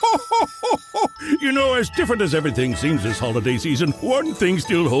You know, as different as everything seems this holiday season, one thing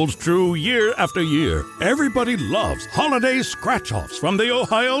still holds true year after year. Everybody loves holiday scratch-offs from the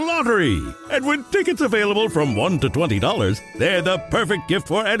Ohio Lottery. And with tickets available from $1 to $20, they're the perfect gift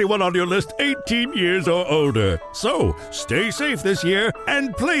for anyone on your list 18 years or older. So, stay safe this year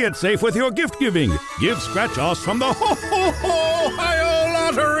and play it safe with your gift giving. Give scratch-offs from the Ohio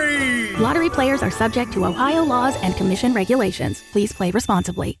Lottery! Lottery players are subject to Ohio laws and commission regulations. Please play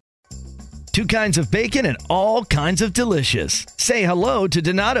responsibly. Two kinds of bacon and all kinds of delicious. Say hello to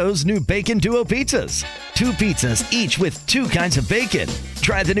Donato's new Bacon Duo pizzas. Two pizzas, each with two kinds of bacon.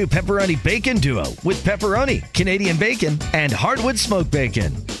 Try the new Pepperoni Bacon Duo with pepperoni, Canadian bacon, and hardwood smoked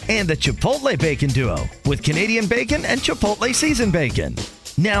bacon. And the Chipotle Bacon Duo with Canadian bacon and Chipotle seasoned bacon.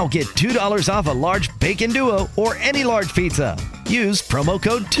 Now get $2 off a large Bacon Duo or any large pizza. Use promo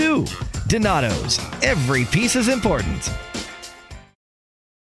code 2. Donato's. Every piece is important.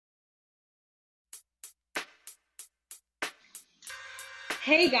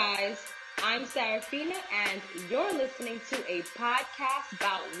 Hey guys, I'm Serafina and you're listening to a podcast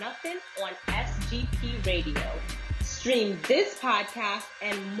about nothing on SGP Radio. Stream this podcast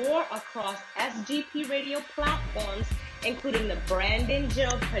and more across SGP Radio platforms, including the Brandon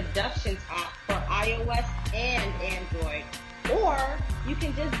Jill Productions app for iOS and Android. Or you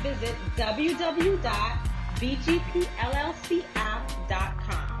can just visit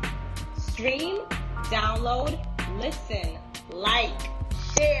www.bgpllcapp.com. Stream, download, listen, like,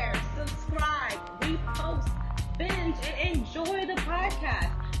 share, subscribe, repost, binge, and enjoy the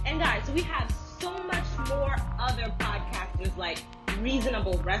podcast. And guys, we have so much more other podcasters like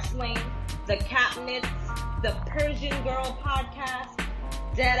Reasonable Wrestling, The Capnets, The Persian Girl Podcast,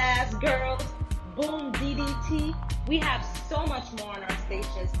 Deadass Girls, Boom DDT. We have so much more on our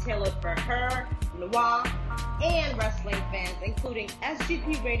stations tailored for her, noir, and wrestling fans, including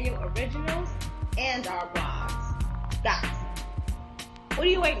SGP Radio Originals and our blogs. Guys, what are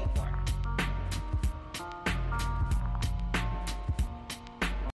you waiting for?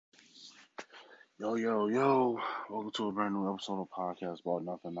 Yo. Welcome to a brand new episode of Podcast About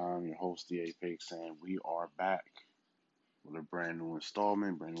Nothing. I'm your host, D. Apex, and we are back with a brand new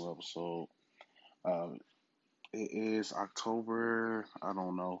installment, brand new episode. It is October, I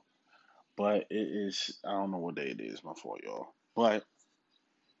don't know, but I don't know what day it is, my fault, y'all. But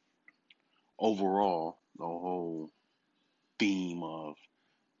overall, the whole theme of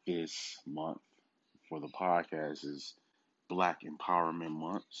this month for the podcast is Black Empowerment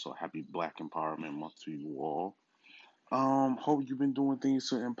Month. So happy Black Empowerment Month to you all. Hope you've been doing things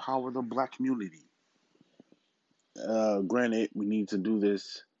to empower the Black community. Granted, we need to do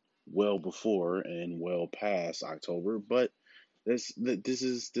this well before and well past October, but this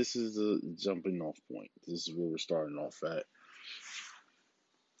is a jumping off point. This is where we're starting off at.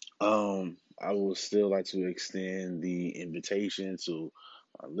 I would still like to extend the invitation to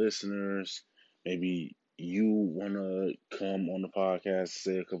our listeners. Maybe you want to come on the podcast,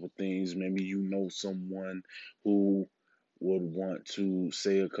 say a couple things. Maybe you know someone who would want to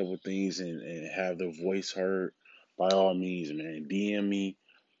say a couple things and have their voice heard. By all means, man, DM me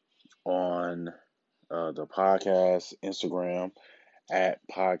on the podcast Instagram at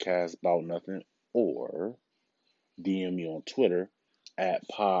Podcast About Nothing, or DM me on Twitter at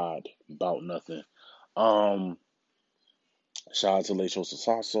Pod About Nothing. Shout out to Lechosa's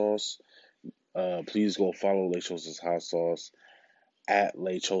Hot Sauce. Please go follow Lechosa's Hot Sauce at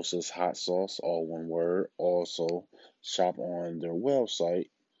Lechosa's Hot Sauce, all one word. Also, shop on their website,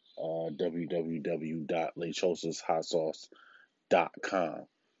 www.lechosashotsauce.com.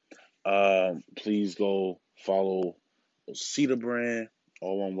 Please go follow Cedar Brand,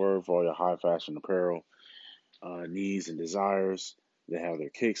 all one word, for all your high fashion apparel needs and desires. They have their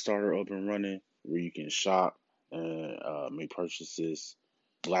Kickstarter up and running where you can shop and make purchases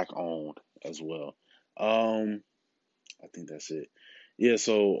Black owned as well. I think that's it. Yeah,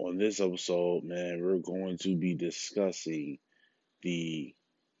 so on this episode, man, we're going to be discussing the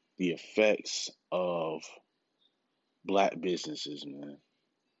effects of Black businesses, man.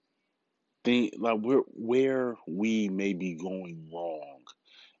 Think like where we may be going wrong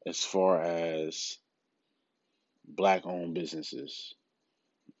as far as Black owned businesses.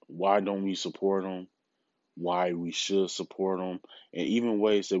 Why don't we support them? Why we should support them, and even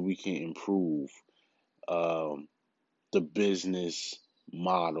ways that we can improve the business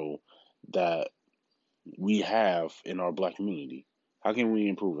model that we have in our Black community. How can we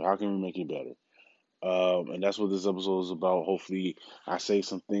improve it? How can we make it better? And that's what this episode is about. Hopefully, I say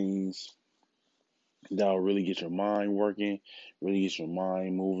some things that'll really get your mind working, really get your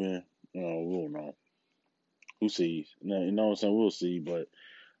mind moving. You know, we don't know. Who sees? You know what I'm saying? We'll see, but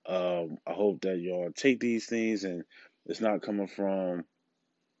I hope that y'all take these things and it's not coming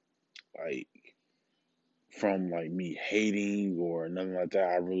like from me hating or nothing like that.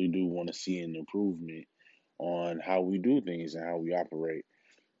 I really do want to see an improvement on how we do things and how we operate.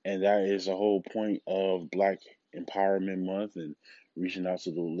 And that is the whole point of Black Empowerment Month and reaching out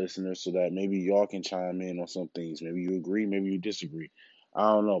to the listeners so that maybe y'all can chime in on some things. Maybe you agree, maybe you disagree. I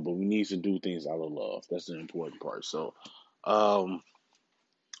don't know, but we need to do things out of love. That's the important part. So, um,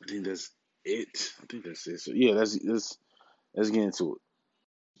 I think that's it. I think that's it. So yeah, let's get into it.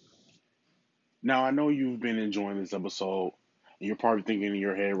 Now I know you've been enjoying this episode, and you're probably thinking in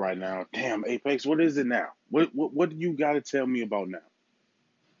your head right now, "Damn, Apex, what is it now? What do you got to tell me about now?"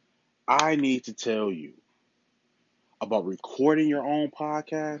 I need to tell you about recording your own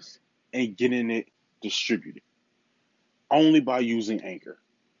podcast and getting it distributed only by using Anchor.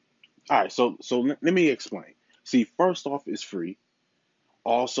 All right, so let me explain. See, first off, it's free.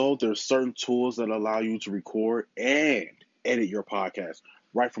 Also, there's certain tools that allow you to record and edit your podcast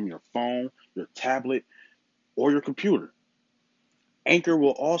right from your phone, your tablet, or your computer. Anchor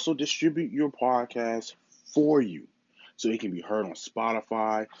will also distribute your podcast for you so it can be heard on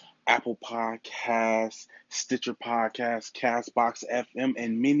Spotify, Apple Podcasts, Stitcher Podcasts, Castbox FM,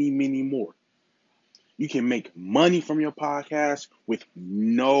 and many, many more. You can make money from your podcast with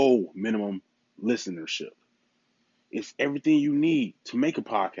no minimum listenership. It's everything you need to make a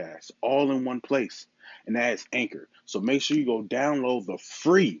podcast all in one place, and that is Anchor. So make sure you go download the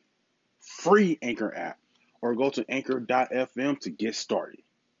free Anchor app or go to anchor.fm to get started.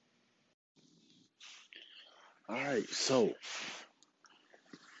 All right, so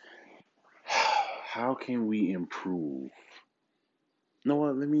how can we improve? You know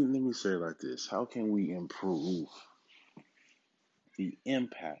what? Let me say it like this. How can we improve the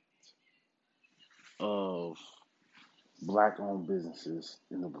impact of Black-owned businesses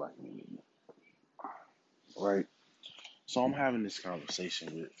in the Black community? Right. So I'm having this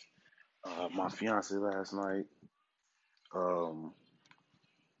conversation with my fiance last night, um,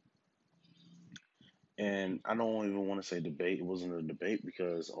 and I don't even want to say debate. It wasn't a debate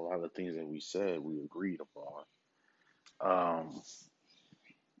because a lot of the things that we said we agreed upon. Um,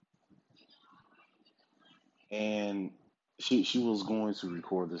 and she was going to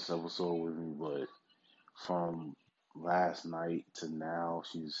record this episode with me, but from last night to now,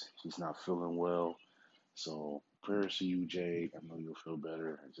 she's not feeling well. So prayers to you, Jade. I know you'll feel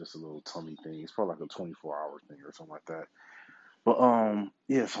better. It's just a little tummy thing. It's probably like a 24-hour thing or something like that. But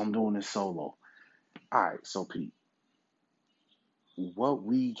yeah, so I'm doing this solo. All right, so Pete, what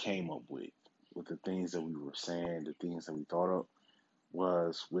we came up with the things that we were saying, the things that we thought of,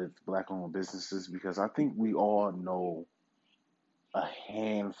 was with Black-owned businesses because I think we all know a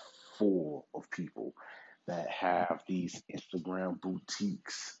handful of people that have these Instagram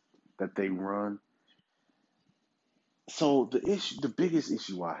boutiques that they run. So the biggest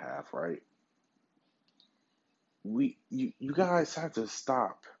issue I have, right? You guys have to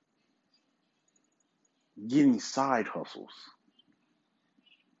stop getting side hustles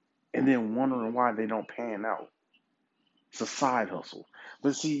and then wondering why they don't pan out. It's a side hustle.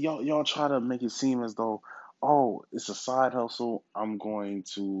 But see, y'all try to make it seem as though, oh, it's a side hustle. I'm going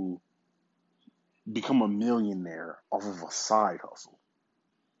to become a millionaire off of a side hustle.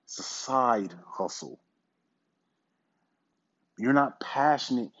 It's a side hustle. You're not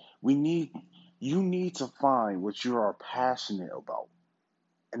passionate. You need to find what you are passionate about.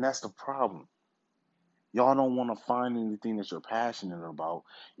 And that's the problem. Y'all don't want to find anything that you're passionate about.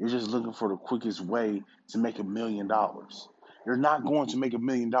 You're just looking for the quickest way to make $1 million. You're not going to make $1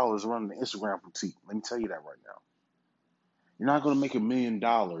 million running an Instagram boutique. Let me tell you that right now. You're not going to make $1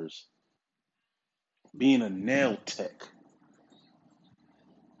 million being a nail tech.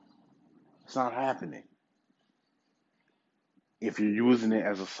 It's not happening if you're using it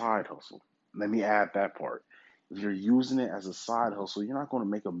as a side hustle. Let me add that part. If you're using it as a side hustle, you're not going to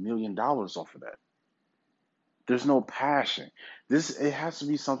make $1 million off of that. There's no passion. It has to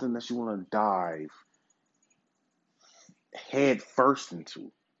be something that you want to dive head first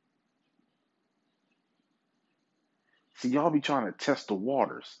into. See, y'all be trying to test the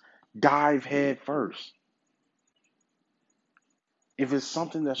waters. Dive head first. If it's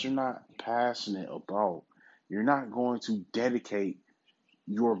something that you're not passionate about, you're not going to dedicate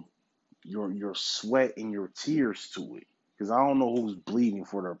your your sweat and your tears to it. Because I don't know who's bleeding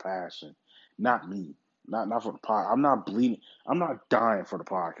for their passion. Not me. Not for the pod. I'm not bleeding. I'm not dying for the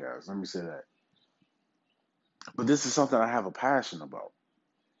podcast. Let me say that. But this is something I have a passion about.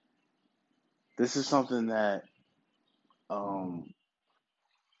 This is something that um,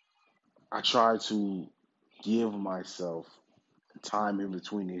 I try to give myself time in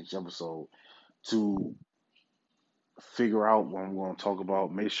between each episode to figure out what I'm going to talk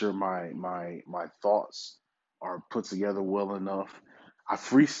about, make sure my thoughts are put together well enough. I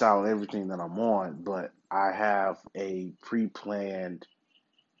freestyle everything that I'm on, but I have a pre-planned.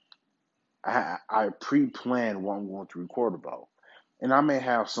 I pre-plan what I'm going to record about, and I may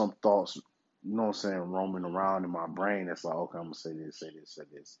have some thoughts, you know what I'm saying, roaming around in my brain. That's like, okay, I'm gonna say this, say this, say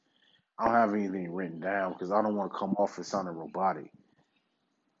this. I don't have anything written down because I don't want to come off as sounding robotic.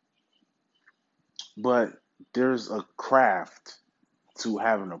 But there's a craft to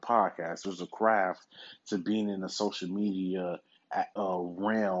having a podcast. There's a craft to being in the social media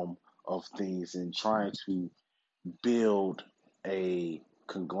realm of things and trying to build a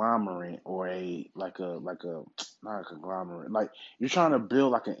conglomerate or a not a conglomerate, like you're trying to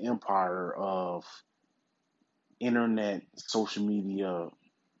build like an empire of internet social media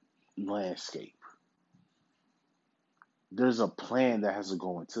landscape. There's a plan that has to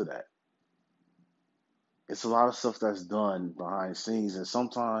go into that. It's a lot of stuff that's done behind the scenes, and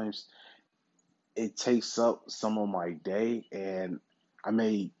sometimes it takes up some of my day, and I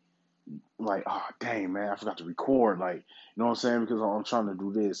may like, oh dang man, I forgot to record. Like, you know what I'm saying? Because I'm trying to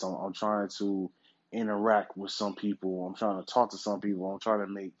do this. I'm trying to interact with some people. I'm trying to talk to some people. I'm trying to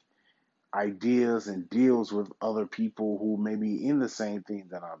make ideas and deals with other people who may be in the same thing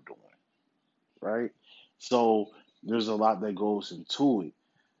that I'm doing. Right? So there's a lot that goes into it.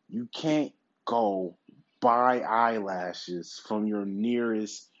 You can't go buy eyelashes from your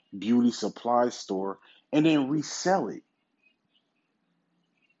nearest beauty supply store and then resell it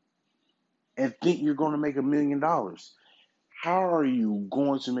and think you're going to make $1 million. How are you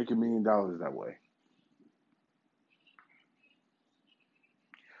going to make $1 million that way?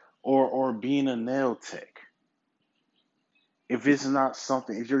 Or being a nail tech. If it's not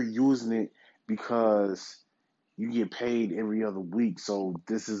something, if you're using it because you get paid every other week, so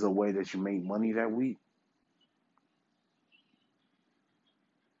this is a way that you make money that week.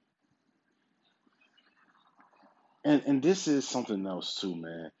 And this is something else too,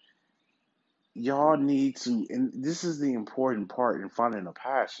 man. Y'all need to, and this is the important part in finding a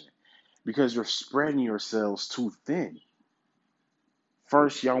passion, because you're spreading yourselves too thin.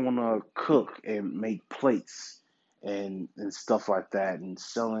 First, y'all want to cook and make plates and stuff like that, and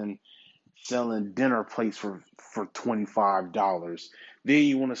selling dinner plates for $25. Then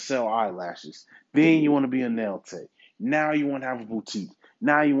you want to sell eyelashes. Then you want to be a nail tech. Now you want to have a boutique.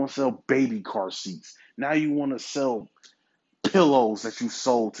 Now you want to sell baby car seats. Now you want to sell pillows that you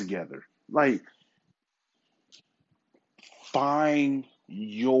sold together. Like, find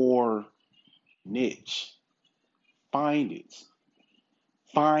your niche. Find it.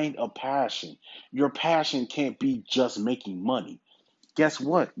 Find a passion. Your passion can't be just making money. Guess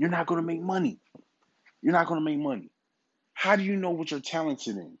what? You're not going to make money. You're not going to make money. How do you know what you're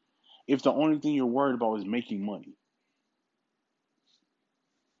talented in if the only thing you're worried about is making money?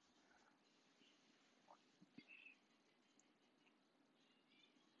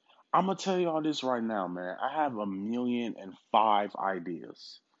 I'm going to tell y'all this right now, man. I have 1,000,005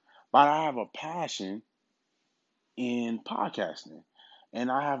 ideas, but I have a passion in podcasting, and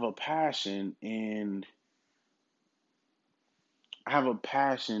I have a passion in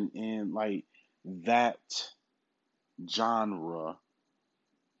like that genre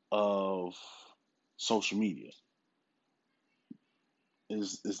of social media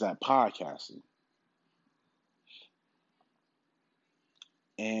is that podcasting.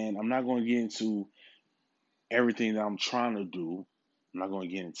 And I'm not going to get into everything that I'm trying to do. I'm not going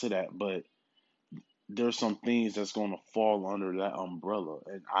to get into that, but there's some things that's going to fall under that umbrella,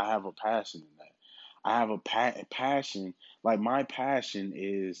 and I have a passion in that. I have a passion, like my passion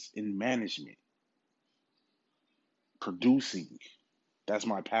is in management, producing. That's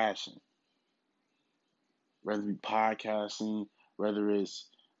my passion. Whether it be podcasting, whether it's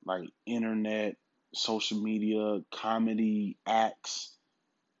like internet, social media, comedy, acts,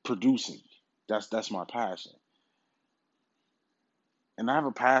 producing. That's my passion. And I have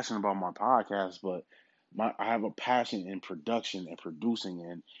a passion about my podcast, but I have a passion in production and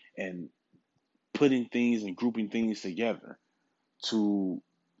producing and putting things and grouping things together to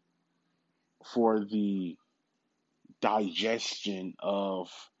for the digestion of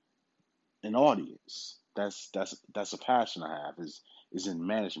an audience. That's a passion I have is in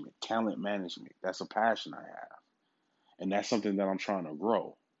management, talent management. That's a passion I have. And that's something that I'm trying to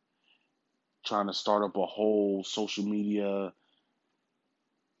grow. Trying to start up a whole social media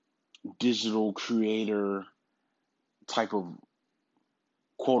digital creator type of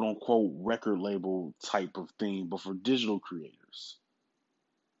quote unquote record label type of thing, but for digital creators.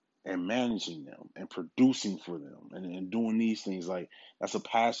 and managing them and producing for them and doing these things. Like, that's a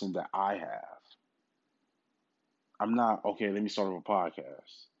passion that I have. I'm not, okay, let me start up a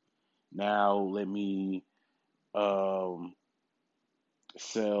podcast. Now let me um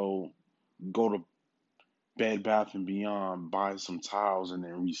sell, go to Bed Bath and Beyond, buy some tiles and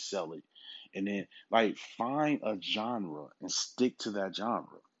then resell it. And then, like, find a genre and stick to that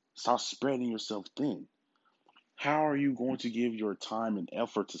genre. Stop spreading yourself thin. How are you going to give your time and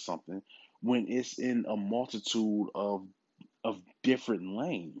effort to something when it's in a multitude of different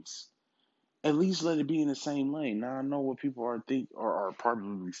lanes? At least let it be in the same lane. Now I know what people are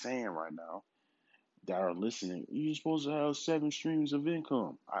probably saying right now that are listening. You're supposed to have 7 streams of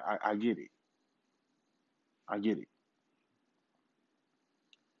income. I get it. I get it.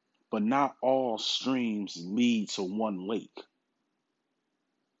 But not all streams lead to one lake.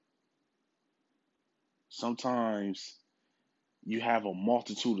 Sometimes you have a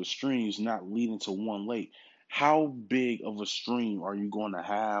multitude of streams not leading to one lake. How big of a stream are you going to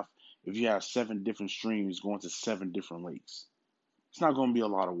have if you have 7 different streams going to 7 different lakes? It's not going to be a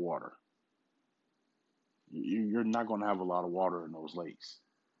lot of water. You're not going to have a lot of water in those lakes.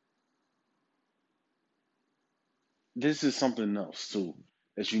 This is something else too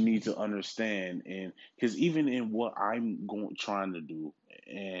that you need to understand, and because even in what I'm going trying to do,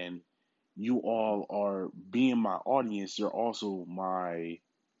 and you all are being my audience, you're also my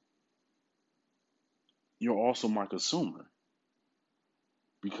consumer.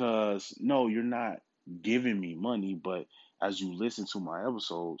 Because no, you're not giving me money, but as you listen to my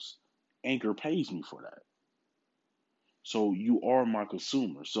episodes, Anchor pays me for that. So you are my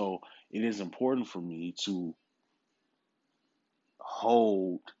consumer. So it is important for me to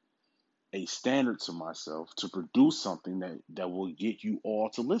hold a standard to myself to produce something that will get you all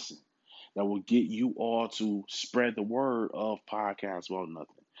to listen, that will get you all to spread the word of podcasts about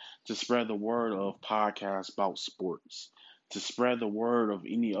nothing, to spread the word of podcasts about sports, to spread the word of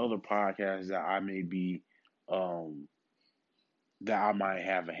any other podcast um, that I might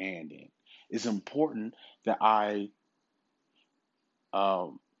have a hand in. It's important that I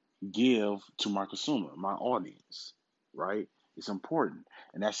um, give to my consumer, my audience, right? It's important.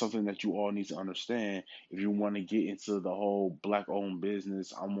 And that's something that you all need to understand if you want to get into the whole black owned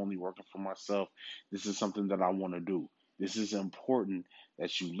business. I'm only working for myself. This is something that I want to do. This is important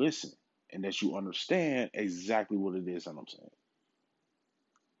that you listen and that you understand exactly what it is that I'm saying.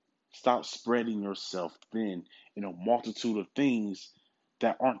 Stop spreading yourself thin in a multitude of things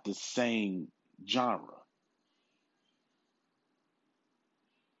that aren't the same genre.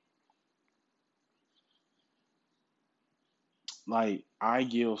 Like, I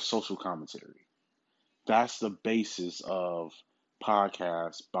give social commentary. That's the basis of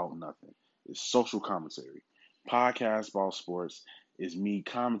podcasts about nothing. It's social commentary. Podcasts about sports is me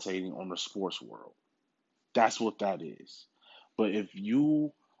commentating on the sports world. That's what that is. But if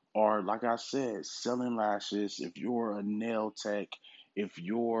you are, like I said, selling lashes, if you're a nail tech, if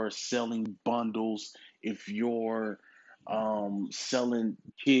you're selling bundles, if you're selling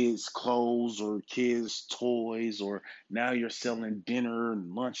kids' clothes or kids' toys, or now you're selling dinner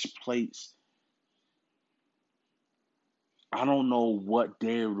and lunch plates, I don't know what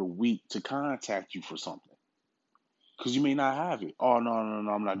day of the week to contact you for something because you may not have it. Oh, no, no,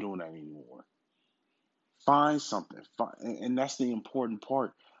 no, I'm not doing that anymore. Find something. And that's the important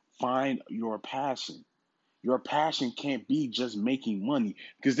part. Find your passion. Your passion can't be just making money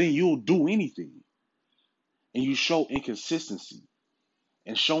because then you'll do anything and you show inconsistency.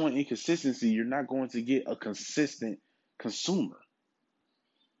 And showing inconsistency, you're not going to get a consistent consumer.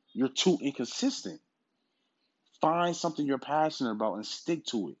 You're too inconsistent. Find something you're passionate about and stick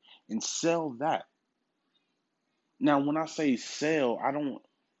to it and sell that. Now, when I say sell, I don't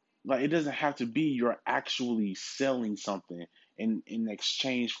like, it doesn't have to be you're actually selling something in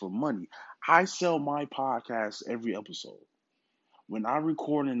exchange for money. I sell my podcast every episode. When I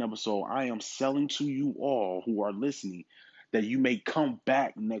record an episode, I am selling to you all who are listening that you may come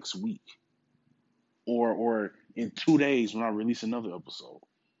back next week or in 2 days when I release another episode.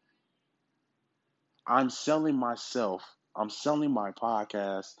 I'm selling myself, I'm selling my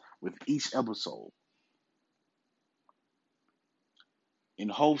podcast with each episode in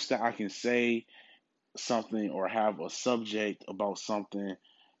hopes that I can say something or have a subject about something,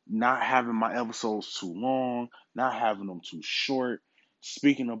 not having my episodes too long, not having them too short,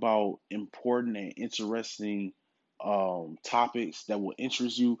 speaking about important and interesting topics that will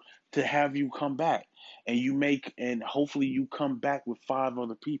interest you, to have you come back. And hopefully you come back with 5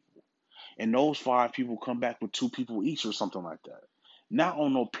 other people. And those 5 people come back with 2 people each or something like that. Not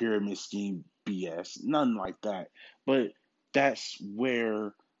on no pyramid scheme BS, nothing like that. But that's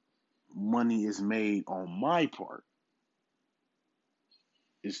where money is made on my part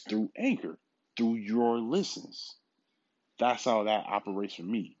is through Anchor, through your listens. That's how that operates for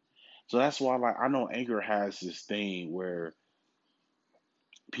me. So that's why, like, I know Anchor has this thing where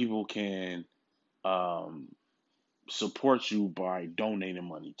people can um, support you by donating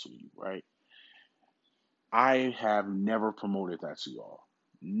money to you, right? I have never promoted that to y'all.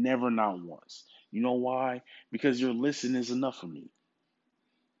 Never, not once. You know why? Because your listen is enough for me.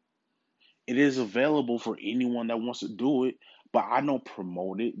 It is available for anyone that wants to do it, but I don't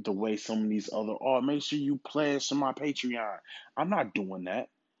promote it the way some of these other, oh, make sure you pledge to my Patreon. I'm not doing that.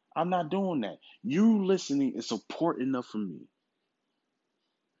 I'm not doing that. You listening is support enough for me.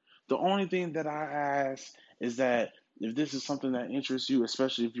 The only thing that I ask is that if this is something that interests you,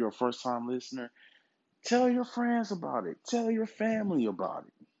 especially if you're a first time listener, tell your friends about it. Tell your family about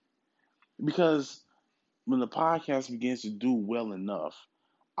it. Because when the podcast begins to do well enough,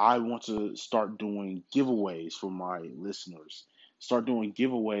 I want to start doing giveaways for my listeners, start doing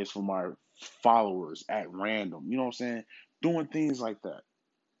giveaways for my followers at random. You know what I'm saying? Doing things like that.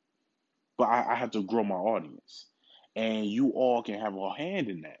 But I have to grow my audience. And you all can have a hand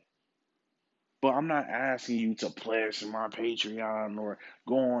in that. But I'm not asking you to pledge to my Patreon or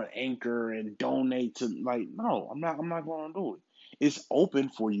go on Anchor and donate to, like, no, I'm not gonna do it. It's open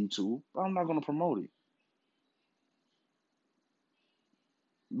for you to, but I'm not gonna promote it.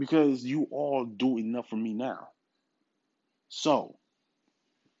 Because you all do enough for me now. So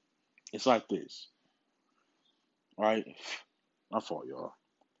it's like this. All right? My fault, y'all.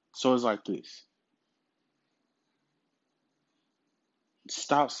 So it's like this.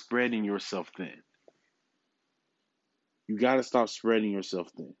 Stop spreading yourself thin. You got to stop spreading yourself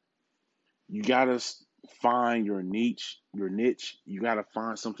thin. You got to find your niche, You got to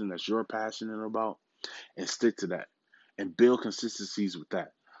find something that you're passionate about and stick to that and build consistencies with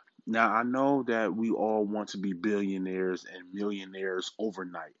that. Now, I know that we all want to be billionaires and millionaires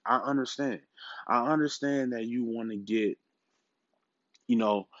overnight. I understand. I understand that you want to get,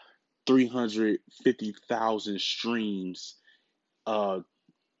 350,000 streams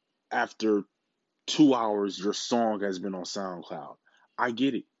after 2 hours your song has been on SoundCloud. I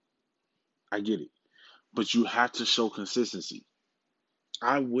get it. But you have to show consistency.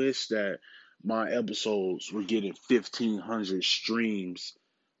 I wish that my episodes were getting 1,500 streams,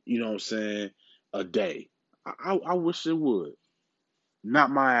 you know what I'm saying, a day. I wish it would.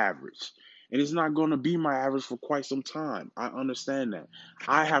 Not my average. And it's not going to be my average for quite some time. I understand that.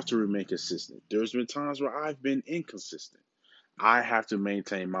 I have to remain consistent. There's been times where I've been inconsistent. I have to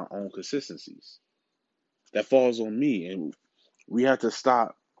maintain my own consistencies. That falls on me. And we have to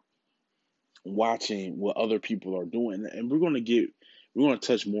stop watching what other people are doing. And we're going to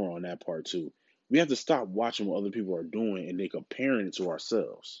touch more on that part too. We have to stop watching what other people are doing and then comparing it to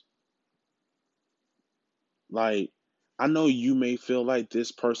ourselves. Like, I know you may feel like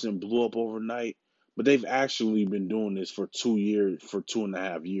this person blew up overnight, but they've actually been doing this for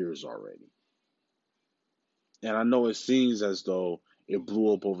 2.5 years already. And I know it seems as though it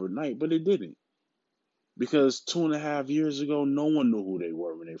blew up overnight, but it didn't. Because 2.5 years ago, no one knew who they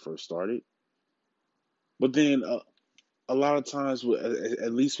were when they first started. But then a lot of times,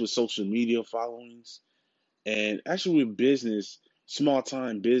 at least with social media followings, and actually with business, small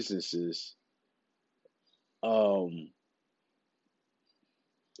time businesses,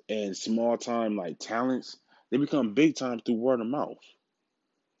 and small time like talents, they become big time through word of mouth.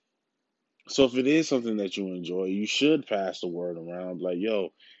 So if it is something that you enjoy, you should pass the word around, like,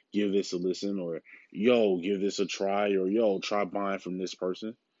 yo, give this a listen, or yo, give this a try, or yo, try buying from this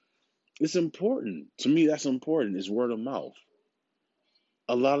person. It's important. To me, that's important. It's word of mouth.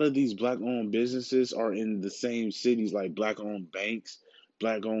 A lot of these black owned businesses are in the same cities, like black owned banks,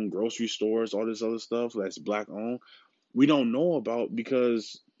 black owned grocery stores, all this other stuff that's black owned. We don't know about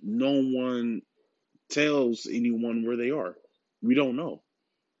because no one tells anyone where they are. We don't know.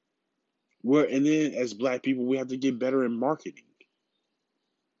 And then as black people, we have to get better in marketing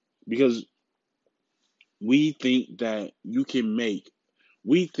because we think that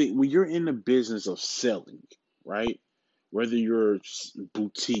we think when you're in the business of selling, right? Whether you're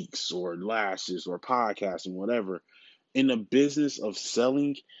boutiques or lashes or podcasting, whatever, in the business of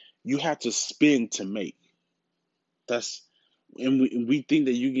selling, you have to spend to make. And we think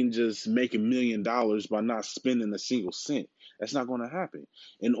that you can just make $1 million by not spending a single cent. That's not going to happen.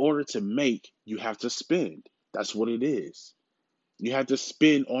 In order to make, you have to spend. That's what it is. You have to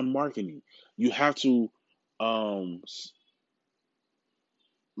spend on marketing. You have to,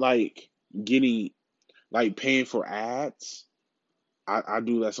 paying for ads. I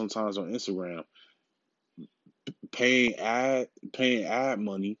do that sometimes on Instagram. Paying ad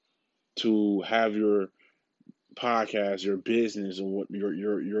money, to have your podcast, your business, and what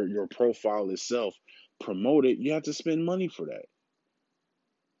your profile itself promoted, you have to spend money for that.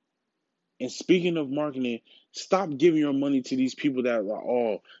 And speaking of marketing, stop giving your money to these people that are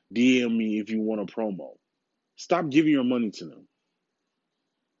all DM me if you want a promo. Stop giving your money to them.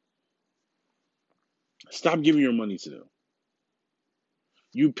 Stop giving your money to them.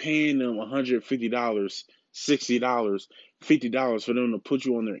 You paying them $150, $60, $50 for them to put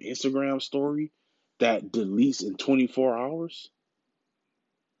you on their Instagram story that deletes in 24 hours?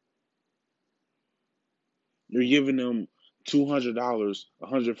 You're giving them $200,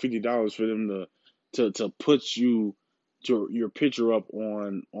 $150 for them to put your picture up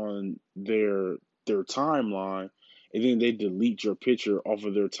on their timeline, and then they delete your picture off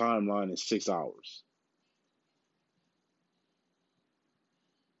of their timeline in 6 hours.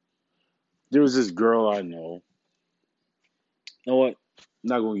 There was this girl I know. You know what?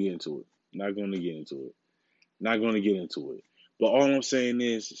 Not gonna get into it. Not gonna get into it. But all I'm saying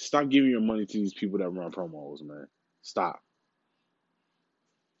is, stop giving your money to these people that run promos, man. Stop.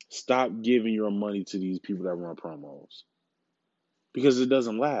 Stop giving your money to these people that run promos. Because it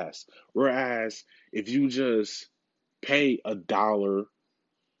doesn't last. Whereas, if you just pay $1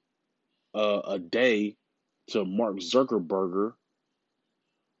 a day to Mark Zuckerberg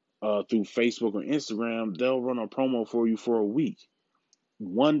through Facebook or Instagram, they'll run a promo for you for a week.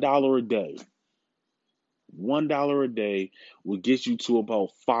 $1 a day. $1 a day will get you to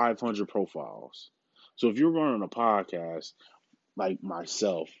about 500 profiles. So if you're running a podcast like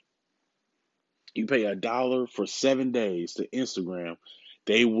myself, you pay $1 for 7 days to Instagram,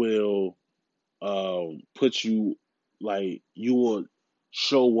 they will put you, like, you will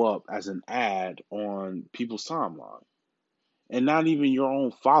show up as an ad on people's timeline. And not even your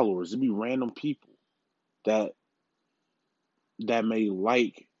own followers. It'd be random people that may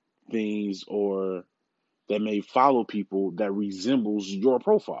like things or that may follow people that resembles your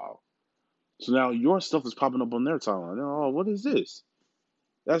profile. So now your stuff is popping up on their timeline. Oh, what is this?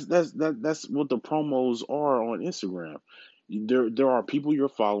 That's what the promos are on Instagram. There are people you're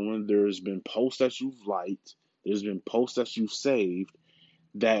following. There's been posts that you've liked. There's been posts that you've saved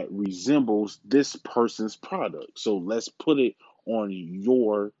that resembles this person's product. So let's put it on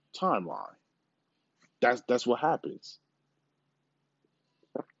your timeline. That's what happens.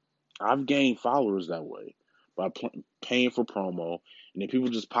 I've gained followers that way by paying for promo, and then people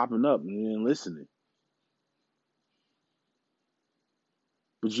just popping up and then listening.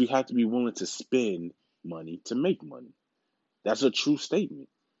 But you have to be willing to spend money to make money. That's a true statement.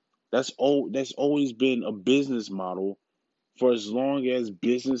 That's always been a business model for as long as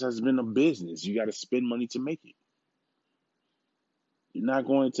business has been a business. You got to spend money to make it. You're not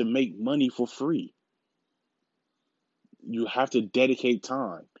going to make money for free. You have to dedicate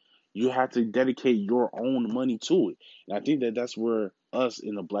time. You have to dedicate your own money to it. And I think that's where us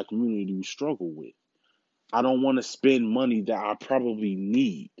in the black community we struggle with. I don't want to spend money that I probably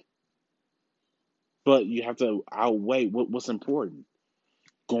need. But you have to outweigh what's important.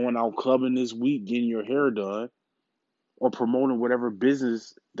 Going out clubbing this week, getting your hair done, or promoting whatever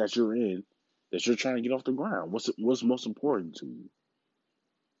business that you're in, that you're trying to get off the ground. What's most important to you?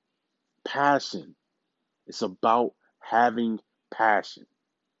 Passion. It's about having passion.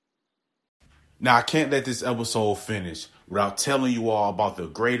 Now, I can't let this episode finish without telling you all about the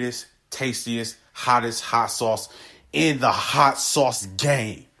greatest, tastiest, hottest hot sauce in the hot sauce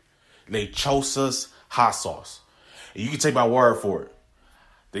game. Lechosa's hot sauce. And you can take my word for it.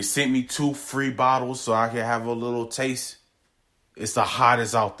 They sent me 2 free bottles so I can have a little taste. It's the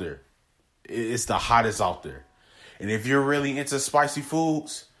hottest out there. It's the hottest out there. And if you're really into spicy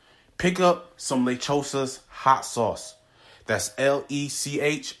foods, pick up some Lechosa's hot sauce. That's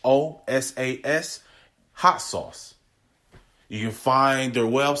Lechosas hot sauce. You can find their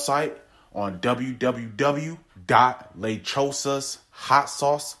website on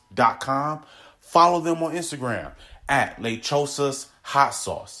www.lechosashotsauce.com. Follow them on Instagram at Lechosas Hot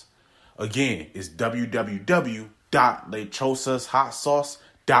Sauce. Again, it's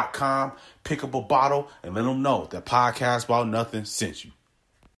www.lechosashotsauce.com. Pick up a bottle and let them know that Podcast About Nothing sent you.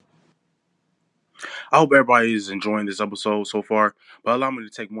 I hope everybody is enjoying this episode so far, but allow me to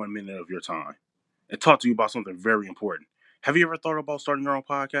take 1 minute of your time and talk to you about something very important. Have you ever thought about starting your own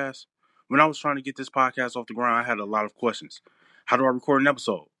podcast? When I was trying to get this podcast off the ground, I had a lot of questions. How do I record an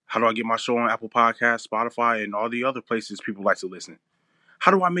episode? How do I get my show on Apple Podcasts, Spotify, and all the other places people like to listen?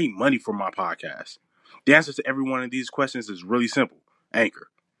 How do I make money from my podcast? The answer to every one of these questions is really simple. Anchor.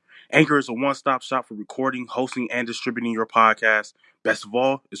 Anchor is a one-stop shop for recording, hosting, and distributing your podcast. Best of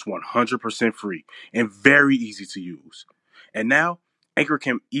all, it's 100% free and very easy to use. And now, Anchor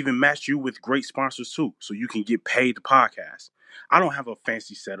can even match you with great sponsors too, so you can get paid to podcast. I don't have a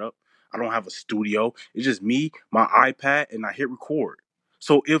fancy setup. I don't have a studio. It's just me, my iPad, and I hit record.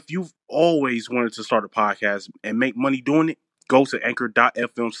 So if you've always wanted to start a podcast and make money doing it, go to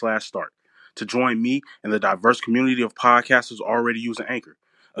anchor.fm/start to join me and the diverse community of podcasters already using Anchor.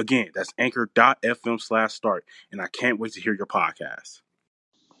 Again, that's anchor.fm/start, and I can't wait to hear your podcast.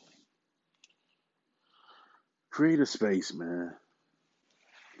 Create a space, man.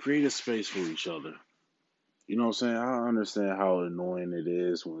 Create a space for each other. You know what I'm saying? I understand how annoying it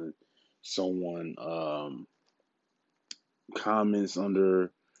is when someone comments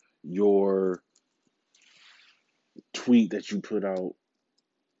under your tweet that you put out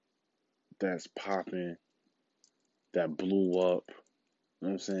that's popping, that blew up. You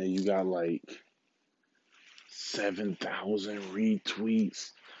know what I'm saying? You got like 7,000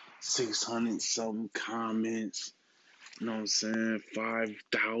 retweets, 600 something comments. You know what I'm saying?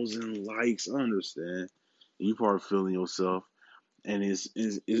 5,000 likes. I understand. You probably feeling yourself. And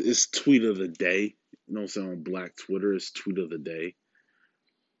it's tweet of the day. You know what I'm saying? On Black Twitter, it's tweet of the day.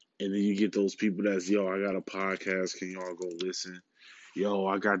 And then you get those people that's, yo, I got a podcast. Can y'all go listen? Yo,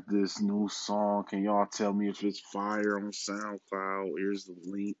 I got this new song. Can y'all tell me if it's fire on SoundCloud? Here's the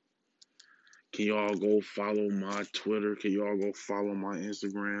link. Can y'all go follow my Twitter? Can y'all go follow my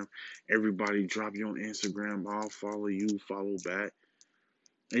Instagram? Everybody drop your Instagram. I'll follow you, follow back.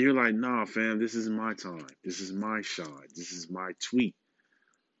 And you're like, nah, fam, this is my time. This is my shine. This is my tweet.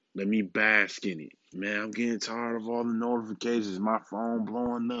 Let me bask in it. Man, I'm getting tired of all the notifications. My phone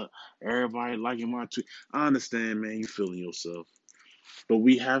blowing up. Everybody liking my tweet. I understand, man, you feeling yourself. But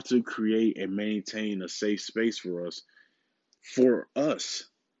we have to create and maintain a safe space for us. For us.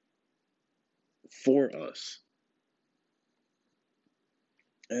 For us.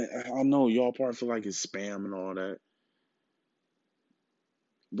 And I know y'all probably feel like it's spam and all that.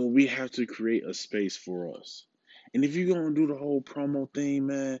 But we have to create a space for us. And if you're going to do the whole promo thing,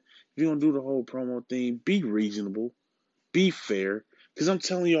 man, be reasonable. Be fair. Because I'm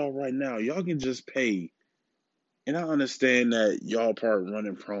telling y'all right now, y'all can just pay. And I understand that y'all probably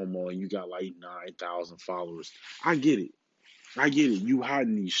running promo and you got like 9,000 followers. I get it. You hot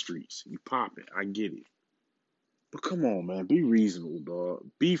in these streets. You popping. I get it. But come on, man. Be reasonable, dog.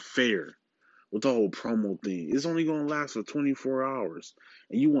 Be fair with the whole promo thing. It's only going to last for 24 hours.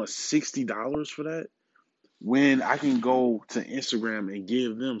 And you want $60 for that? When I can go to Instagram and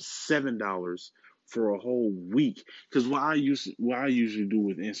give them $7 for a whole week. Because what I usually do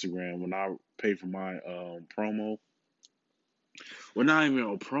with Instagram when I pay for my promo, well, not even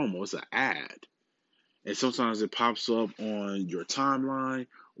a promo, it's an ad. And sometimes it pops up on your timeline,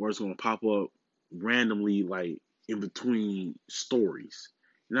 or it's going to pop up randomly, like in between stories.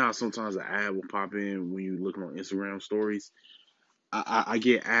 You know how sometimes an ad will pop in when you're looking on Instagram stories? I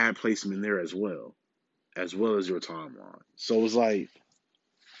get ad placement there as well as your timeline. So it's like,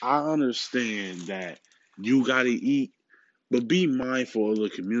 I understand that you got to eat, but be mindful of the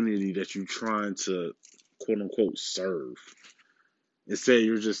community that you're trying to, quote unquote, serve. Instead,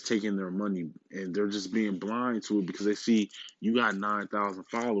 you're just taking their money and they're just being blind to it because they see you got 9,000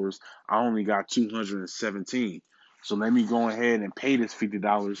 followers. I only got 217. So let me go ahead and pay this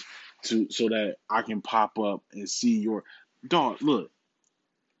 $50 so that I can pop up and see your dog. Look,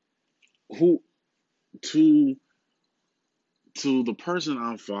 who to the person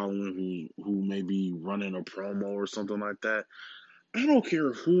I'm following who may be running a promo or something like that. I don't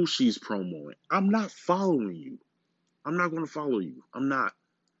care who she's promoting. I'm not following you. I'm not going to follow you. I'm not.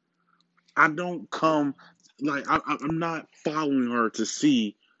 I don't come, like, I'm not following her to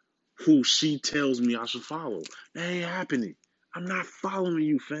see who she tells me I should follow. That ain't happening. I'm not following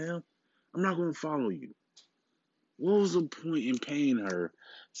you, fam. I'm not going to follow you. What was the point in paying her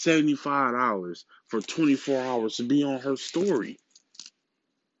 $75 for 24 hours to be on her story?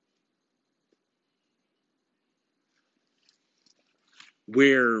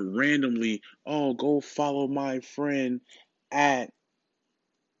 Where randomly, oh, go follow my friend at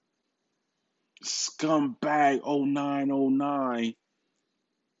scumbag0909.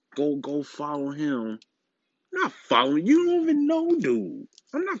 Go follow him. I'm not following. You don't even know, dude.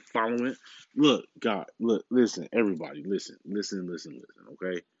 I'm not following. Look, God, look, listen, everybody, listen,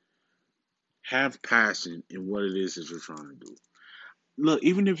 okay? Have passion in what it is that you're trying to do. Look,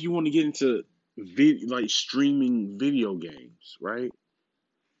 even if you want to get into streaming video games, right?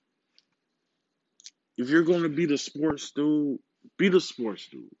 If you're going to be the sports dude, be the sports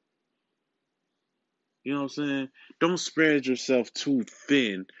dude. You know what I'm saying? Don't spread yourself too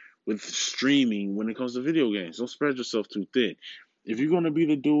thin with streaming when it comes to video games. Don't spread yourself too thin. If you're going to be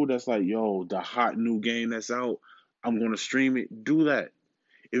the dude that's like, yo, the hot new game that's out, I'm going to stream it. Do that.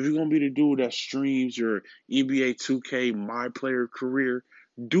 If you're going to be the dude that streams your NBA 2K My Player Career,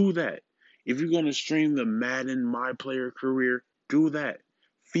 do that. If you're going to stream the Madden My Player Career, do that.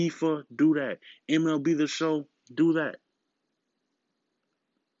 FIFA, do that. MLB The Show, do that.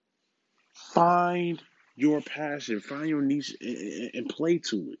 Find your passion, find your niche, and play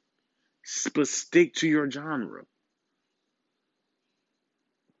to it. But stick to your genre.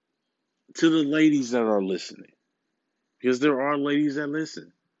 To the ladies that are listening, because there are ladies that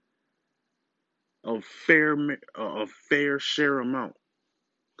listen, a fair share amount.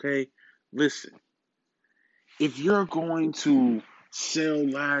 Okay, listen. If you're going to sell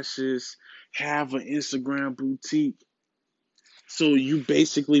lashes, have an Instagram boutique, so you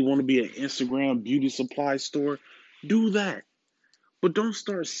basically want to be an Instagram beauty supply store, do that. But don't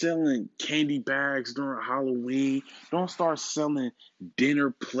start selling candy bags during Halloween. Don't start selling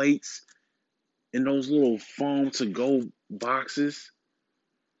dinner plates in those little foam to go boxes.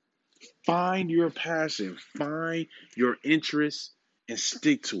 Find your passion, find your interest, and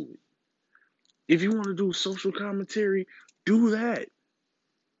stick to it. If you want to do social commentary, do that.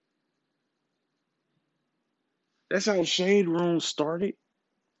 That's how Shade Room started.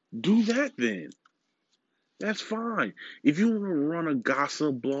 Do that then. That's fine. If you want to run a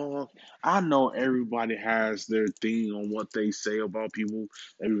gossip blog, I know everybody has their thing on what they say about people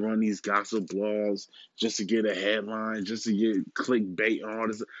that run these gossip blogs just to get a headline, just to get clickbait and all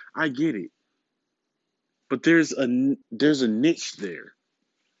this. I get it. But there's a niche there.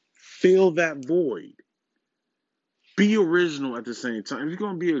 Fill that void. Be original at the same time. If you're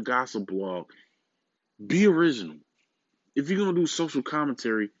going to be a gossip blog, be original. If you're going to do social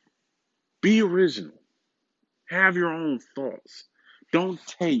commentary, be original. Have your own thoughts. Don't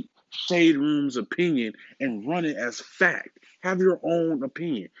take Shade Room's opinion and run it as fact. Have your own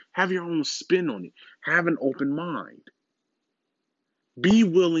opinion. Have your own spin on it. Have an open mind. Be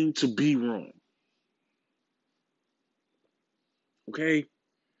willing to be wrong. Okay?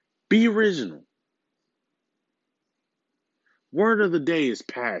 Be original. Word of the day is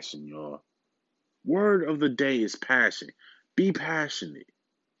passion, y'all. Word of the day is passion. Be passionate.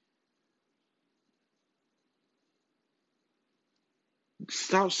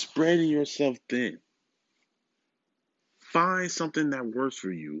 Stop spreading yourself thin. Find something that works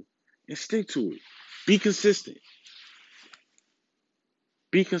for you and stick to it. Be consistent.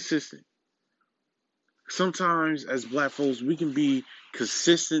 Be consistent. Sometimes as black folks, we can be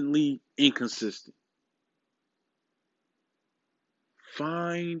consistently inconsistent.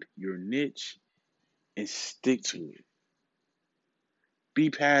 Find your niche and stick to it. Be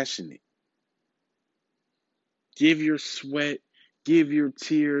passionate. Give your sweat, give your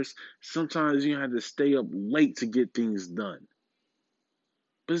tears. Sometimes you have to stay up late to get things done.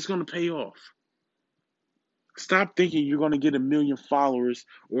 But it's going to pay off. Stop thinking you're going to get 1 million followers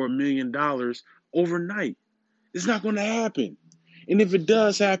or $1 million overnight. It's not going to happen. And if it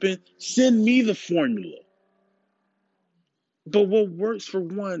does happen, send me the formula. But what works for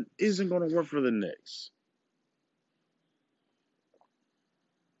one isn't going to work for the next.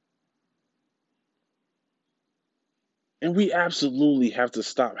 And we absolutely have to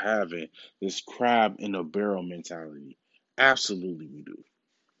stop having this crab in a barrel mentality. Absolutely we do.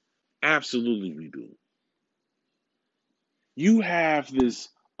 Absolutely we do. You have this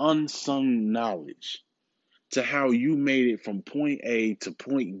unsung knowledge to how you made it from point A to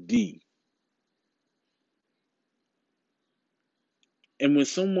point D. And when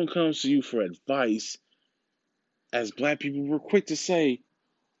someone comes to you for advice, as black people, we're quick to say,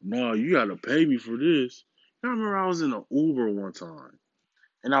 no, you got to pay me for this. I remember I was in an Uber one time,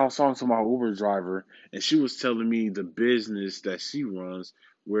 and I was talking to my Uber driver, and she was telling me the business that she runs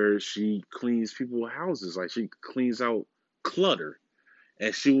where she cleans people's houses. Like, she cleans out clutter.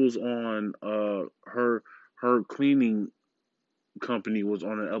 And she was on her cleaning company was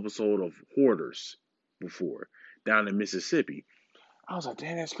on an episode of Hoarders before, down in Mississippi. I was like,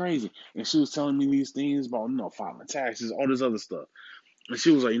 damn, that's crazy. And she was telling me these things about, filing taxes, all this other stuff. And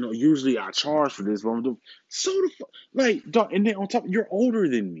she was like, usually I charge for this, but I'm doing so the fuck, like, dog. And then on top, you're older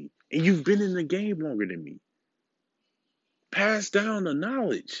than me, and you've been in the game longer than me. Pass down the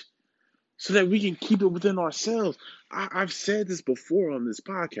knowledge so that we can keep it within ourselves. I've said this before on this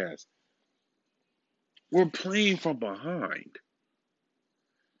podcast. We're playing from behind.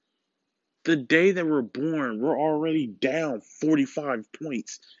 The day that we're born, we're already down 45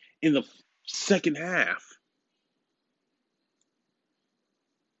 points in the second half.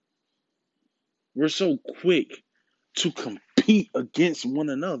 We're so quick to compete against one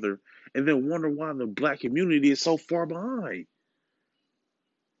another and then wonder why the black community is so far behind.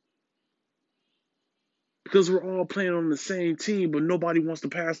 Because we're all playing on the same team, but nobody wants to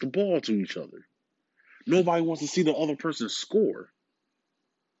pass the ball to each other. Nobody wants to see the other person score.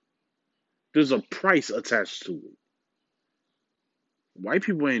 There's a price attached to it. White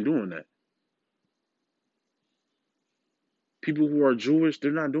people ain't doing that. People who are Jewish,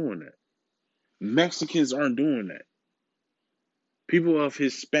 they're not doing that. Mexicans aren't doing that. People of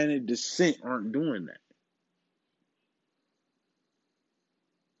Hispanic descent aren't doing that.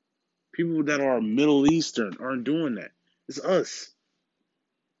 People that are Middle Eastern aren't doing that. It's us.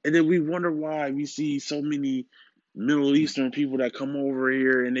 And then we wonder why we see so many Middle Eastern people that come over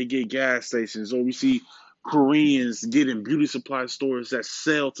here and they get gas stations, or we see Koreans getting beauty supply stores that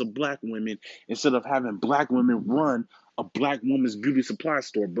sell to black women instead of having black women run a black woman's beauty supply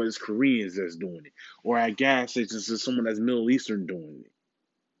store, but it's Koreans that's doing it. Or at gas stations, it's someone that's Middle Eastern doing it.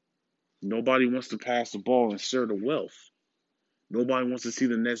 Nobody wants to pass the ball and share the wealth. Nobody wants to see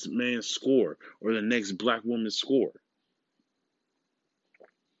the next man score or the next black woman score.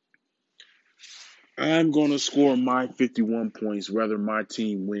 I'm going to score my 51 points whether my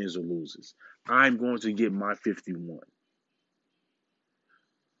team wins or loses. I'm going to get my 51.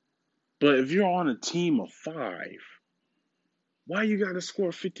 But if you're on a team of 5, why you got to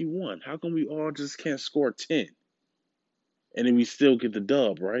score 51? How come we all just can't score 10? And then we still get the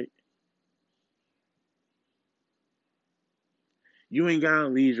dub, right? You ain't got to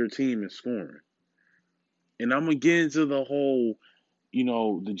lead your team in scoring. And I'm going to get into the whole,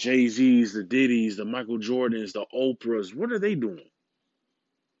 the Jay-Z's, the Diddy's, the Michael Jordans, the Oprahs. What are they doing?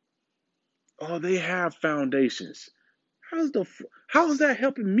 Oh, they have foundations. How is that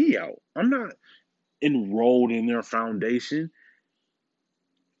helping me out? I'm not enrolled in their foundation.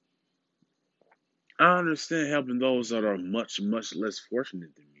 I understand helping those that are much, much less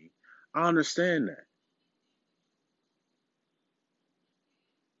fortunate than me. I understand that.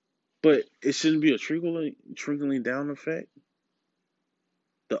 But it shouldn't be a trickling down effect.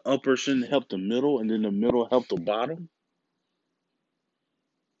 The upper shouldn't help the middle, and then the middle help the bottom.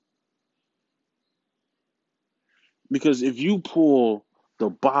 Because if you pull the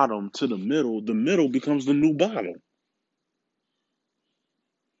bottom to the middle becomes the new bottom.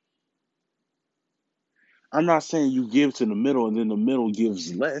 I'm not saying you give to the middle and then the middle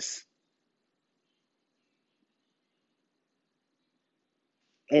gives less.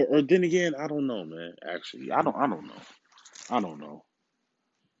 Or then again, I don't know, man. Actually, I don't know.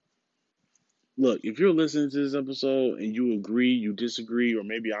 Look, if you're listening to this episode and you agree, you disagree, or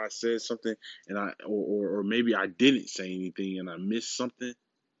maybe I said something and or maybe I didn't say anything and I missed something,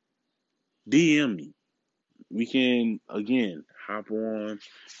 DM me. We can again hop on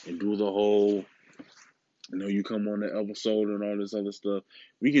and do the whole, you come on the episode and all this other stuff.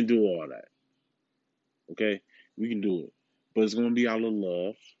 We can do all that. Okay? We can do it. But it's going to be out of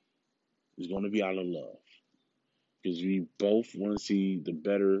love. It's going to be out of love. Because we both want to see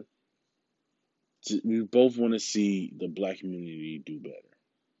we both want to see the black community do better.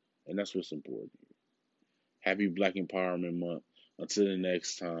 And that's what's important. Happy Black Empowerment Month. Until the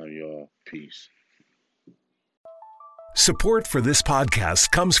next time, y'all. Peace. Support for this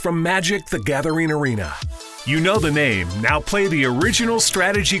podcast comes from Magic: The Gathering Arena. You know the name. Now play the original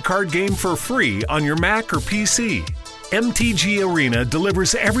strategy card game for free on your Mac or PC. MTG Arena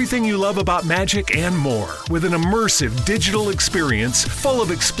delivers everything you love about Magic and more with an immersive digital experience full of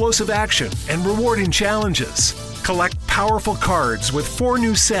explosive action and rewarding challenges. Collect powerful cards with 4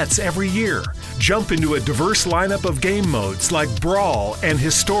 new sets every year. Jump into a diverse lineup of game modes like Brawl and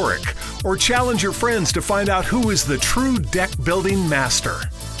Historic, or challenge your friends to find out who is the true deck-building master.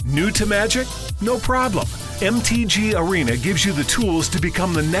 New to Magic? No problem. MTG Arena gives you the tools to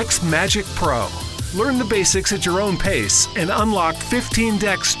become the next Magic Pro. Learn the basics at your own pace and unlock 15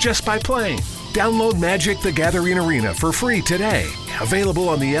 decks just by playing. Download Magic: The Gathering Arena for free today. Available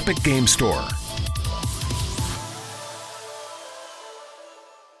on the Epic Game Store.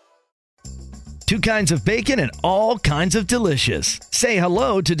 Two kinds of bacon and all kinds of delicious. Say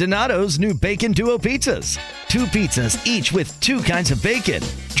hello to Donato's new Bacon Duo pizzas. 2 pizzas, each with 2 kinds of bacon.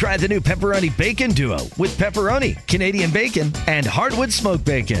 Try the new Pepperoni Bacon Duo with pepperoni, Canadian bacon, and hardwood smoked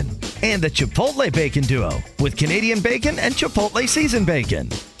bacon. And the Chipotle Bacon Duo with Canadian bacon and Chipotle seasoned bacon.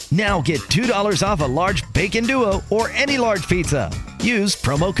 Now get $2 off a large Bacon Duo or any large pizza. Use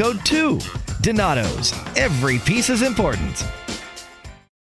promo code 2. Donato's. Every piece is important.